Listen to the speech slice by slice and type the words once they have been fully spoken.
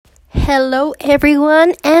Hello,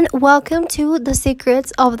 everyone, and welcome to The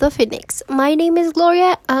Secrets of the Phoenix. My name is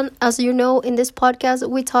Gloria, and as you know, in this podcast,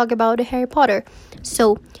 we talk about Harry Potter.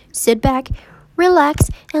 So sit back, relax,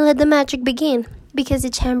 and let the magic begin, because the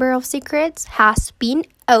Chamber of Secrets has been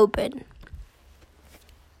opened.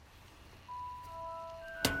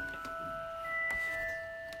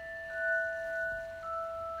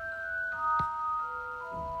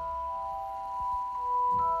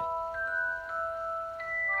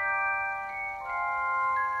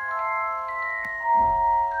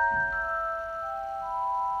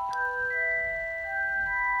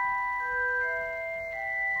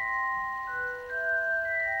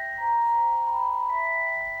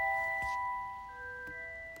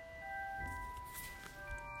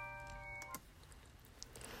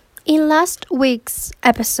 In last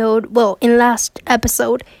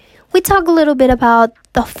episode, we talked a little bit about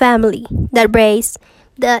the family that raised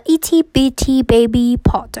the itty bitty baby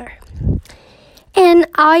Potter. And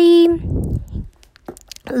I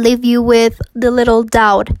leave you with the little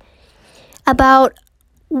doubt about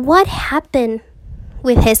what happened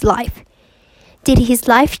with his life. Did his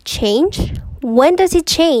life change? When does it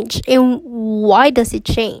change? And why does it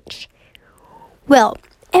change? Well,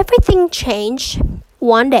 everything changed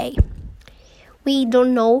one day. We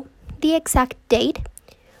don't know the exact date.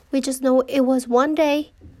 We just know it was one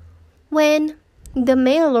day when the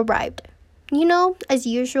mail arrived. As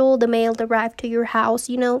usual, the mail arrived to your house,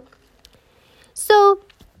 So,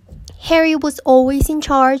 Harry was always in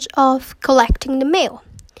charge of collecting the mail.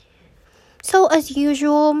 So, as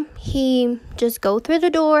usual, he just go through the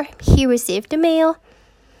door, he received the mail,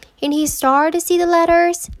 and he started to see the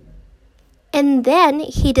letters. And then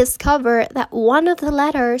he discovered that one of the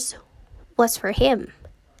letters was for him.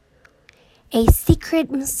 A secret,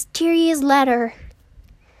 mysterious letter.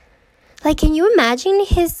 Can you imagine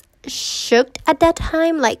his shocked at that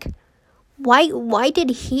time? Why did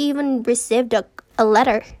he even receive a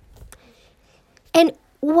letter? And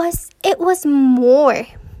it was more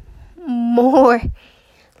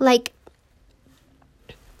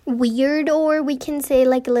weird, or we can say a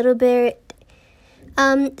little bit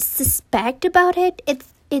suspect about it.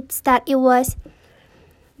 It's that it was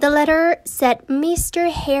the letter said Mr.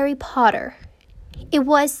 Harry Potter. It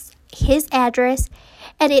was his address,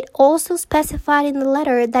 and it also specified in the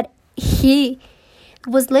letter that he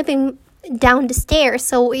was living down the stairs.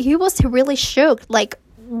 So he was really shocked.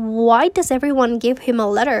 Why does everyone give him a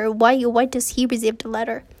letter? Why does he receive the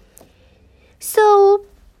letter? So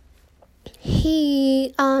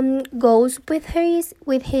he goes with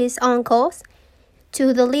his uncles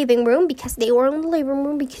to the living room, because they were in the living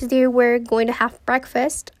room because they were going to have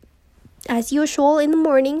breakfast as usual in the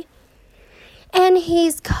morning. And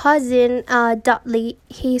his cousin Dudley,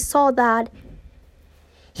 he saw that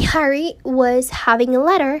Harry was having a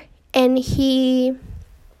letter, and he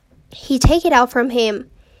take it out from him,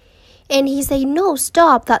 and he said, "No,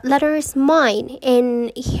 stop, that letter is mine."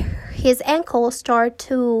 And his uncle started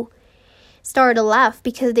to laugh,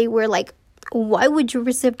 because they were like, "Why would you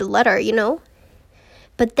receive the letter,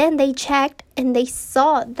 But then they checked, and they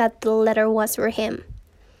saw that the letter was for him.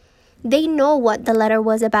 They know what the letter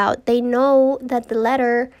was about. They know that the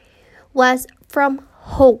letter was from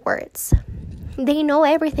Hogwarts. They know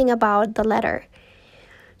everything about the letter.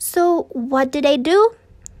 So what do?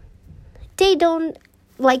 They don't,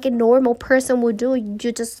 like a normal person would do.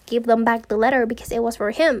 You just give them back the letter because it was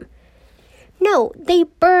for him. No, they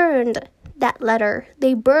burned that letter.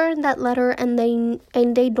 And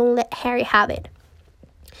they don't let Harry have it.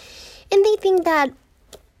 And they think that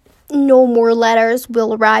no more letters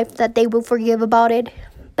will arrive, that they will forgive about it.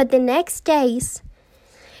 But the next days,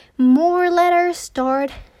 more letters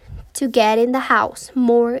start to get in the house.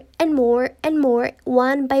 More and more and more,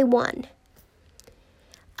 one by one.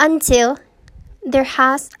 Until their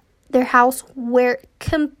house were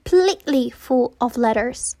completely full of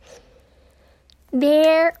letters.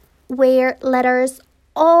 There were letters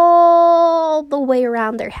all the way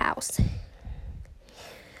around their house.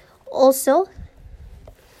 Also,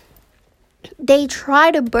 they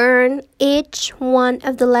tried to burn each one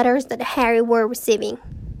of the letters that Harry were receiving.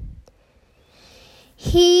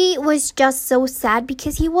 He was just so sad,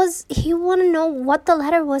 because he wanted to know what the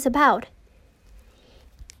letter was about.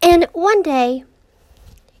 And one day,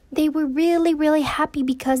 they were really, really happy,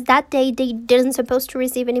 because that day they didn't supposed to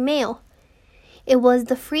receive any mail. It was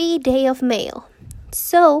the free day of mail.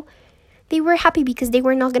 So they were happy because they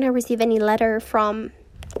were not going to receive any letter for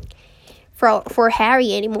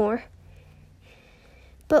Harry anymore.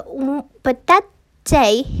 But that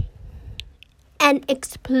day, an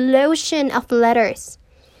explosion of letters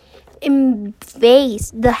invades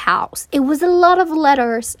the house. It was a lot of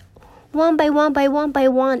letters, one by one by one by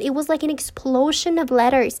one. It was like an explosion of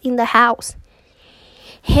letters in the house.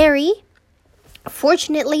 Harry,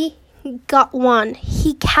 fortunately, got one.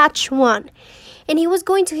 He catch one. And he was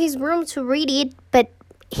going to his room to read it, but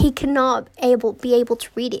he could not be able to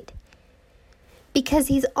read it. Because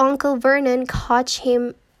his Uncle Vernon caught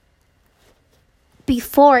him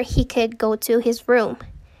before he could go to his room.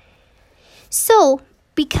 So,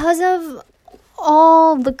 because of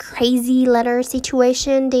all the crazy letter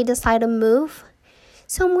situation, they decided to move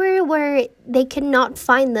somewhere where they could not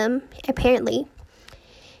find them, apparently.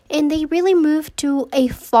 And they really moved to a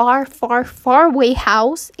far, far, far away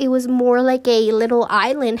house. It was more like a little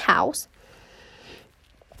island house.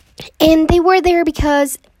 And they were there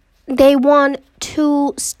because they want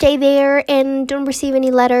to stay there and don't receive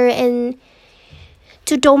any letter and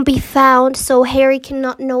to don't be found, so Harry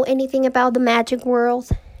cannot know anything about the magic world.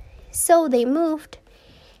 So they moved,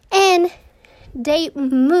 and they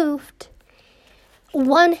moved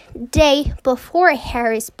one day before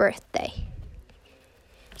Harry's birthday.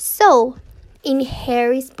 So, in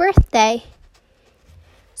Harry's birthday,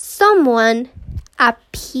 someone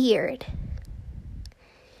appeared.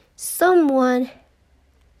 Someone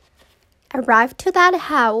arrived to that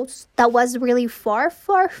house that was really far,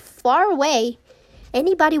 far, far away.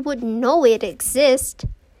 Anybody would know it exists.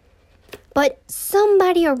 But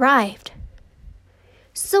somebody arrived.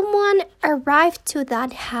 Someone arrived to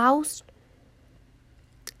that house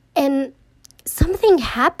and something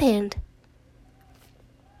happened.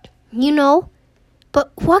 You know?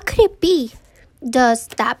 But what could it be? Does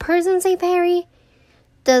that person save Harry?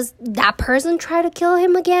 Does that person try to kill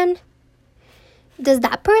him again? Does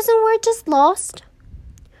that person were just lost?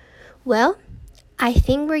 Well, I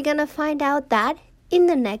think we're gonna find out that in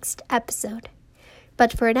the next episode.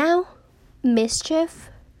 But for now, mischief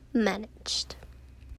managed.